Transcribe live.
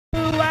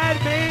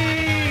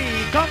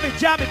jumping,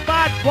 jamming,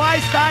 bad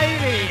boy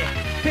styling.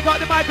 Pick up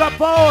the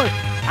microphone,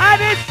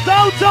 and it's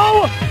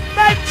total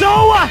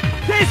mental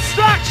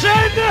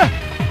destruction.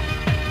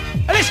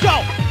 And let's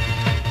go.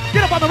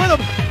 Get up on the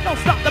rhythm. Don't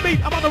stop the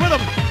beat. I'm on the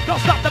rhythm. Don't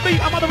stop the beat.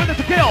 I'm on the rhythm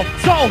to kill.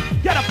 So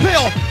get a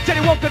pill.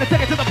 Jenny Wolf gonna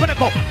take it to the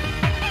pinnacle.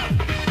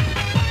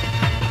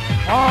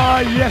 Oh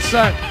yes,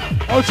 sir.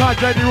 Old time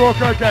JD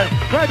Walker again.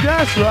 But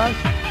that's right.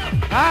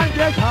 And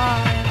get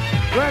high.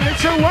 Well,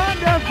 it's a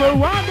wonderful,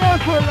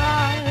 wonderful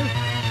life.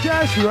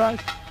 Just right.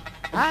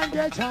 And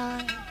get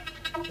high.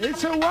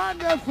 It's a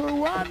wonderful,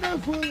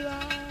 wonderful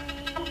life.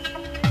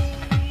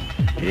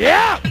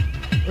 Yeah!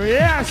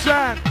 Yeah,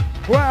 son.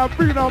 Well,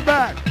 bring it on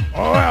back.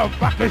 Oh, well,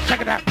 back and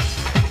check it out.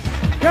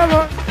 Come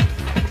on.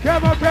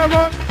 Come on, come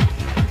on.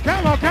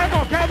 Come on, come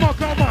on, come on,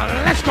 come on.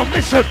 Let's go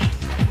mission.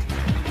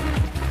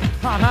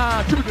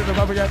 Haha, two minutes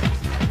up again.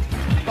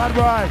 Bad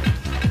boy.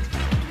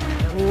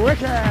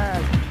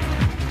 Wicked.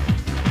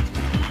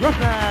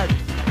 Roughneck.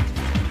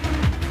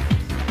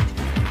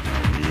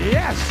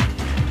 Yes.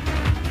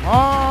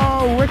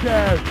 Oh,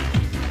 wicked.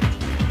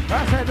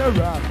 That's it, the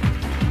rush.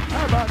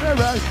 How about the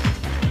rush?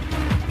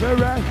 The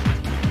rush.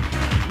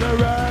 The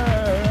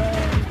rush.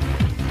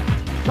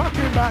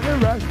 Talking about the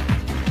rush.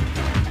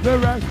 The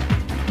rush.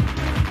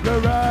 The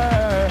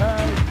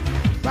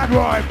rush. Bad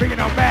boy, bring it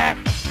on back.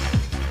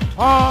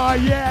 Oh,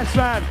 yes,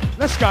 man.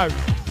 Let's go.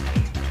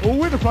 We'll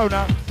win the flow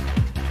now.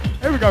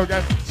 Here we go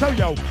again. So,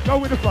 yo, go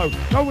with the flow.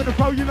 Go with the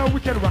flow, you know we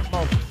can rock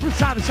more. We're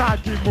side to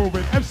side, keep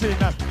moving. MC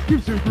now,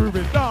 keep to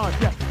grooving. Dance,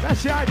 yeah,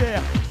 that's the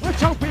idea. Let's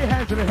jump your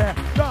hands in the hair.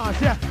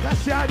 Dance, yeah,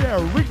 that's the idea.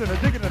 Wriggling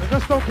and digging and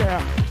just don't care.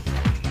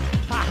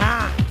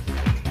 Ha-ha.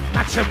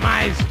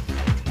 Maximize.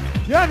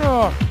 Yeah,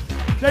 no.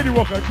 JD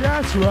Walker,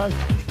 that's right.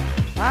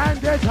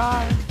 And get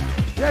high.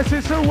 Yes,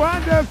 it's a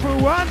wonderful,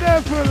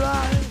 wonderful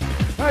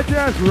life.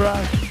 That's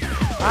right.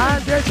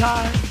 And get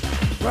high.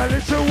 Well,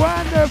 it's a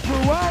wonderful,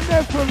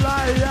 wonderful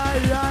life. Yeah,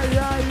 yeah,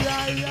 yeah,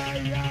 yeah, yeah, yeah,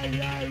 yeah,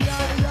 yeah,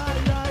 yeah, yeah.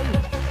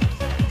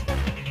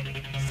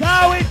 That's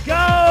how it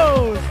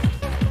goes.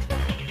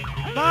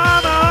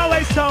 Mama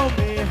always told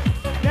me,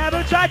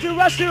 never try to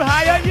rush too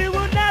high or you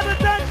will never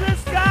touch the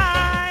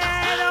sky.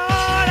 And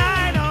all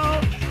I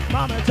know,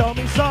 Mama told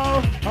me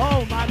so.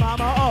 Oh, my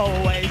mama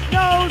always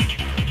knows.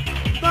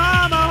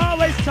 Mama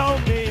always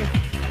told me,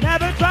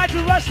 never try to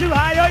rush too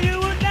high or you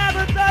will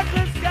never touch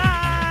the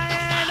sky.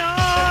 And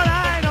all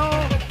I know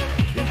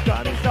is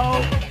God is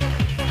so.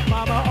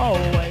 Mama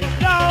always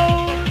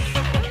knows.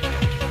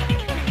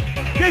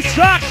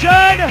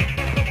 Dizstruxshon.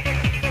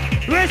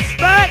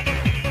 Respect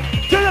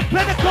to the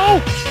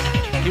pinnacle.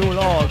 You will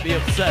all be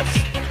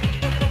obsessed.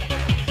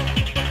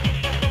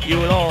 You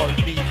will all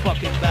be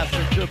fucking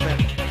bastard dripping.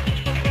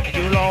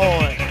 You will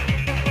all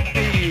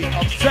be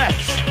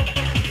obsessed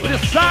with the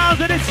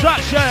sounds of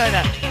Dizstruxshon.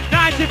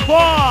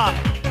 94.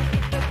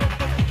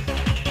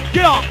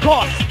 Get on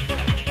course.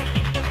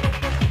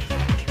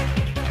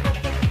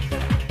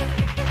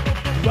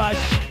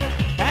 Rush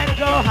and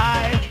go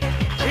high.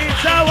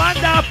 It's a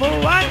wonderful,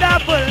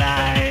 wonderful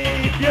life.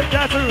 You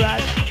just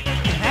rush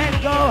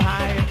and go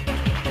high.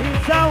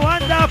 It's a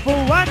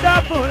wonderful,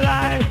 wonderful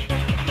life.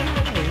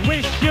 We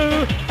wish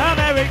you a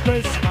Merry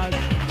Christmas.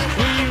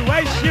 We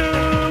wish you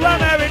a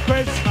Merry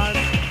Christmas.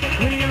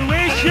 We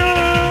wish you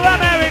a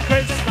Merry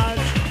Christmas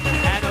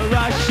and a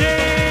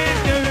rushing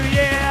New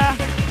Year.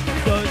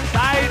 Good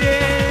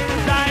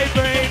tidings I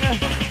bring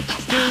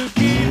to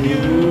keep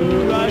you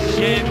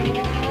rushing.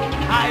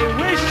 I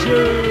wish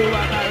you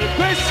a Merry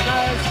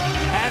Christmas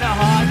and a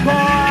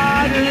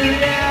hardcore New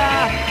Year.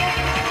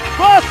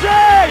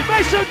 Bossy,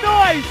 make some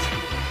noise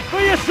for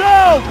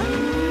yourself.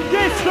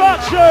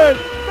 Dizstruxshon,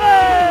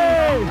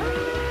 hey!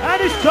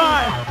 And it's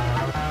time.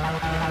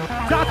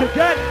 Time to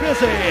get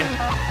busy.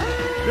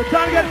 It's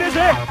time to get busy.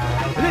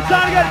 It's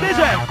time to get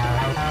busy.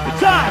 It's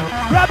time.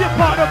 Grab your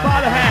partner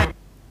by the hand.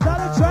 Tell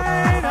the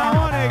train I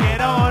wanna get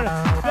on.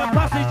 The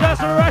bus is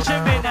just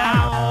rushing me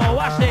now.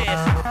 Watch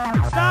this.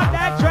 Stop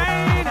that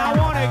train. I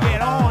wanna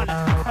get on.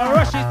 A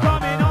rush is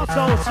coming on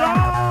so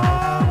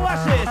strong.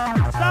 Watch this.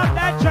 Stop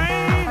that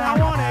train. I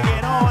wanna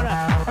get on.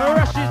 A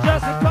rush is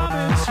just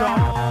coming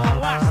strong.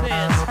 Watch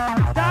this.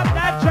 Stop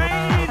that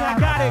train. I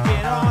gotta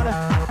get on.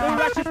 The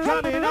rush is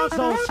coming on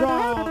so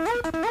strong.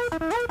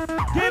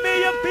 Give me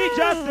your beat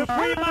just to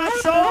free my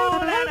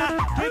soul. And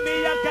give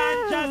me your gun,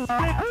 just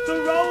flip the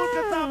road,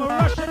 cause I'm a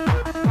rushing.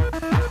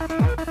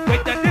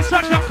 With the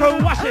Dizstruxshon crew,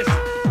 watch this.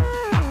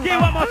 Give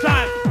one more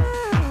time.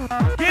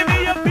 Give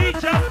me your beat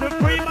just to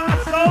free my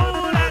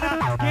soul. And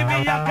give me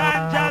your gun,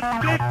 just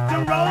flip the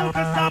road,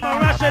 cause I'm a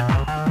rushing.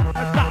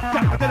 Stop,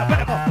 jump to the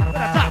pinnacle, to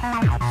the top.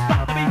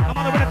 Stop the beat, I'm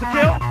on the winner to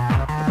kill.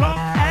 As long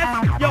as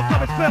your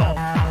cup is filled.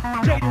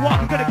 JD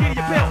Walker gonna give you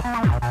your pill.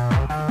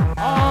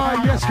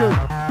 Oh, yes, good.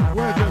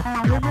 Well, just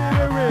give me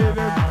the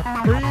rhythm,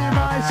 free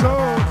my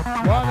soul.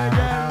 Wanna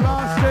get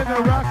lost in the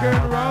rock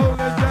and roll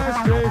and just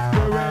drift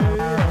away.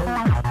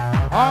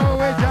 Oh,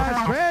 we just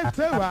drift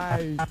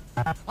away.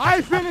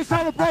 I finished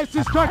on the place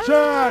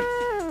Dizstruxshon.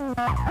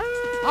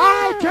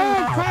 I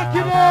can't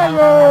fucking hear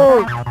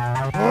you.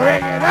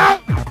 Bring it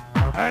up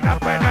and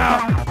up and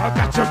out.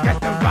 to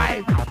get the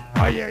vibe.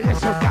 Oh yeah,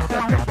 yes, you got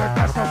to think that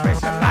that's no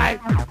basic life.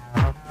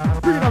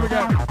 Bring it up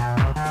again.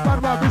 Start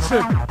about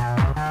Bishop.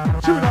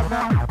 Shoot it up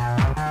now.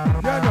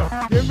 Yeah, no.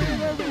 Give me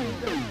the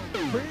reason.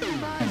 Free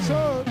my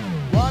soul.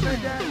 Wanna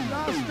get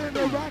lost in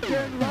the rock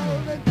and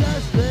roll and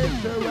just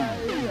drift away.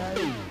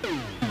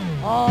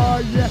 Oh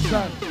yes,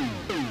 son.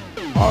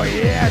 Oh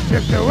yeah,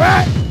 drift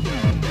away.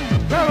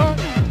 Come on.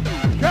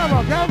 Come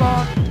on, come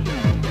on.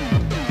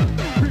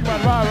 Bring my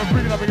vibe,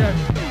 bring it up again.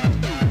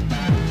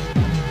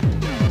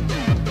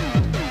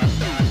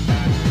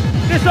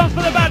 This one's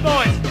for the bad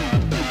boys.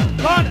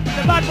 Come on,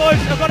 the bad boys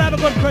have got to have a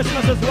good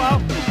Christmas as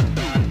well.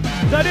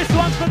 So this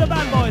one's for the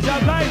bad boys,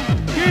 okay?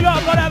 You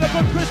lot have got to have a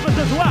good Christmas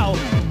as well.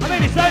 I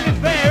mean, it's only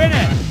fair, isn't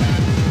it?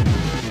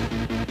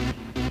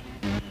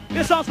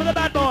 This one's for the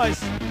bad boys.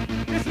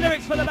 This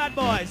lyric's for the bad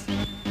boys.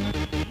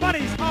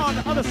 Money's on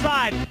the other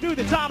side. Do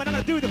the time and I'm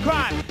gonna do the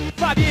crime.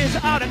 5 years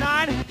out of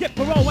 9. Get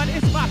parole when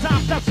it's my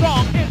time. That's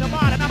wrong in the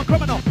mind and I'm a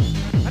criminal.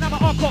 And I'm an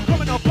hardcore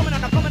criminal. Coming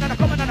on, coming on,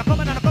 coming on,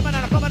 coming on, coming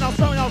on, coming on,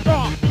 so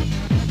strong.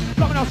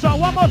 Coming on strong.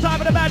 One more time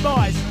for the bad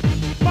boys.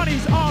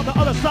 Money's on the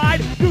other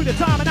side. Do the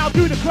time and I'll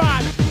do the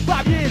crime.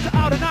 5 years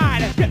out of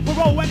 9. Get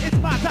parole when it's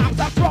my time.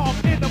 That's wrong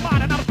in the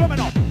mind and I'm a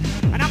criminal.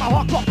 And I'm a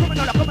hardcore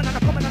criminal. Coming on,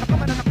 coming on, coming on,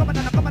 coming on, coming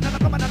on,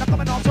 coming on,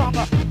 coming on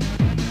stronger.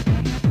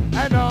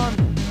 And on.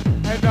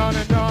 And on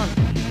and on.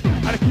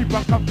 And keep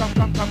on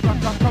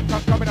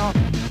coming on.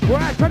 We're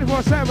at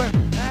 24/7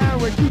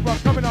 and we keep on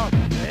coming on.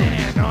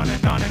 And on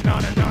and on and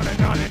on and on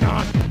and on and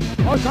on.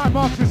 All time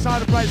Marcus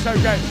inside the place,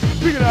 okay.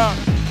 Pick it up.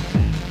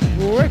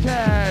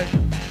 Wicked.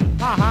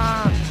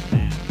 Haha.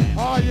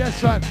 Oh yes,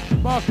 son.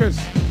 Marcus.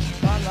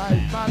 My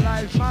life, my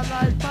life, my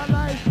life, my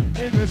life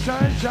in the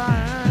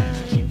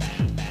sunshine.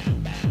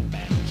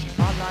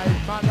 My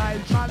life, my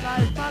life, my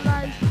life, my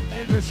life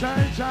in the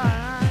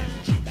sunshine.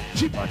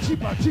 Cheaper,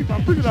 cheaper, cheaper,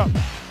 bring it up.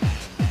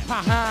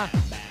 Haha.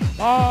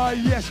 Oh,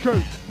 yes,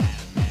 crew.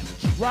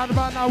 Round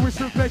about now, we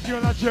still take you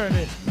on our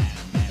journey.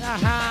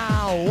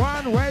 Aha,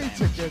 one-way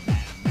ticket.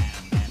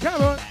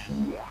 Come on.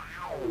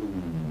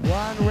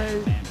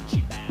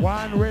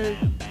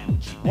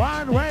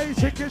 One-way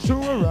ticket to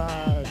a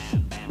rush.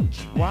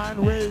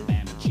 One-way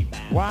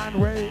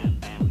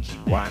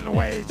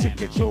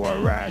ticket to a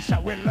rush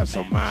that we love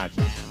so much.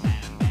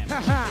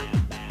 Haha.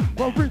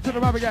 Well, bring to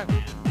the map again.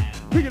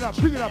 Pick it up,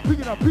 pick it up, pick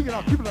it up, pick it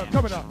up, keep it up,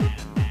 coming up.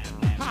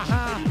 Ha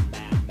ha.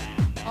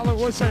 I'll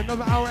always say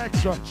another hour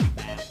extra.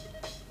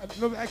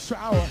 Another extra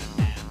hour.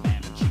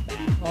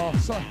 Oh,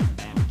 sorry.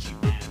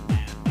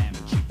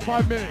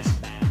 5 minutes.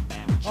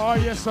 Oh,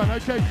 yes, son.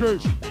 Okay, crew.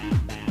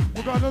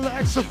 We've got another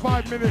extra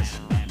 5 minutes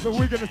that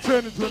we're going to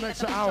turn into an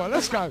extra hour.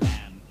 Let's go.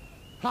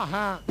 Ha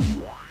ha.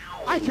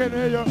 I can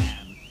hear you.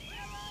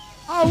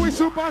 Oh, we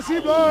super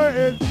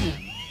blowing.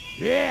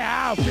 Yeah,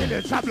 I'll feel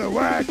the top of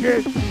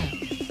working.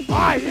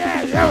 Oh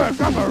yeah, yeah, we're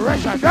from a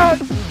Russia, dude.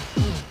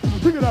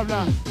 Pick it up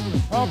now.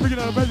 Oh, pick it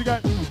up, baby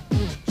guy.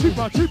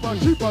 Cheaper, cheaper,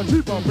 cheaper,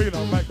 cheaper. Pick it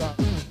up, back up.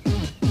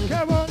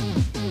 Come on,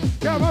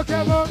 come on,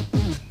 come on.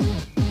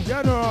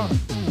 You know,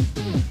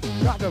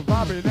 got the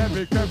vibe in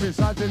every curvy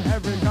side in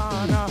every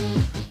corner.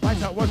 Right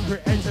that was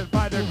created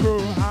by the crew,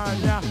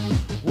 and yeah,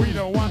 we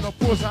don't want no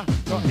poser,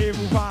 no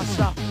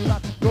imposter.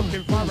 Not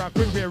looking for a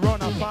quick, we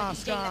run a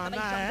fast car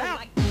now.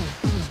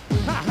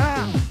 Ha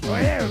ha, well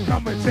here,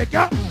 come and take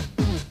up.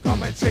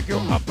 Come and take you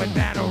up and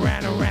down,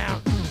 around,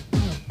 around.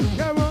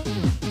 Come on,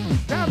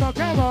 come on,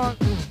 come on.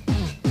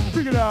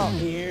 Figure it out.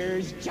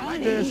 Here's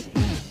Johnny. This.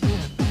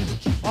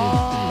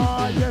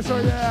 Oh, yes,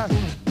 oh yeah.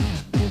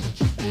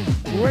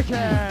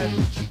 Wicked.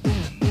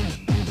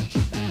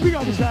 Big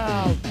up the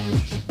sound.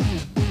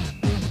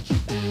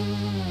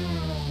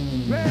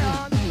 Play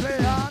on,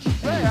 play on,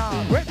 play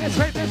on. Witness,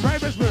 witness,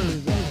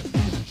 smooth.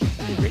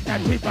 Beat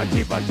that cheaper,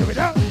 cheaper, give it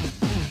up.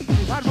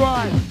 Bad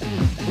boy.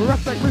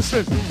 Rough like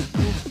whistles.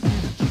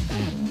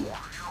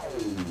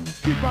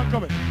 Keep on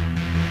coming.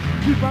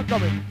 Keep on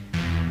coming.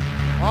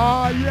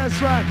 Oh,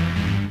 yes, man.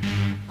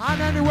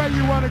 And anywhere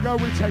you want to go,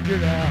 we take you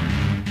there.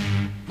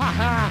 Ha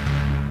ha.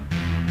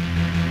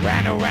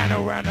 Round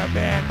a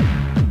bend.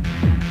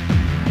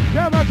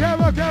 Come on,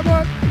 come on, come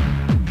on.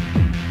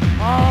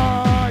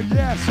 Oh,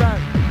 yes,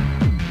 man.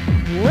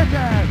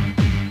 Wicked.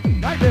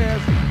 Like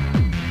this.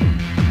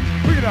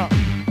 Bring it up.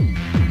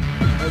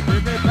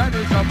 Give me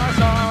pennies on my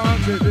song.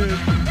 Give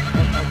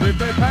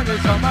me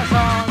pennies on my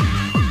song.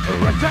 Give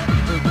me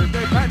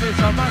pennies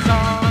on my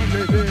song.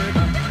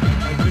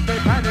 Give me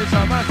pennies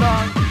on my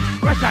song.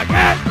 Rush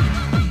again.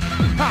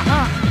 Ha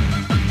ha.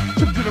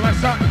 Chip to the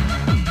west side.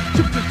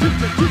 Chip.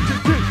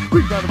 We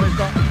got the west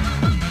side.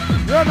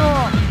 You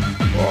know.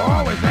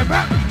 Always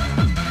ever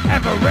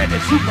ready,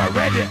 super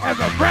ready,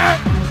 ever bread.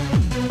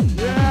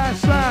 Yes,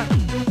 sir.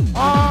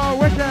 Oh,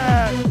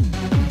 wicked.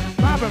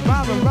 Baba,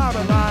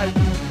 like.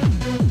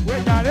 We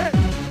got it.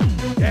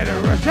 Get a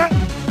rush it.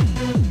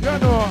 You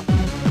know.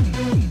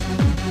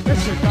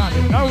 Yes, we got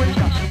it. No, we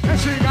got it.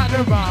 Yes, we got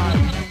the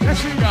vibe.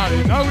 Yes, we got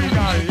it. No, we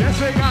got it. Yes,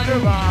 we got the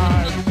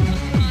vibe.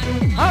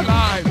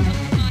 Alive.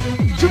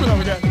 Shoot it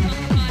over again.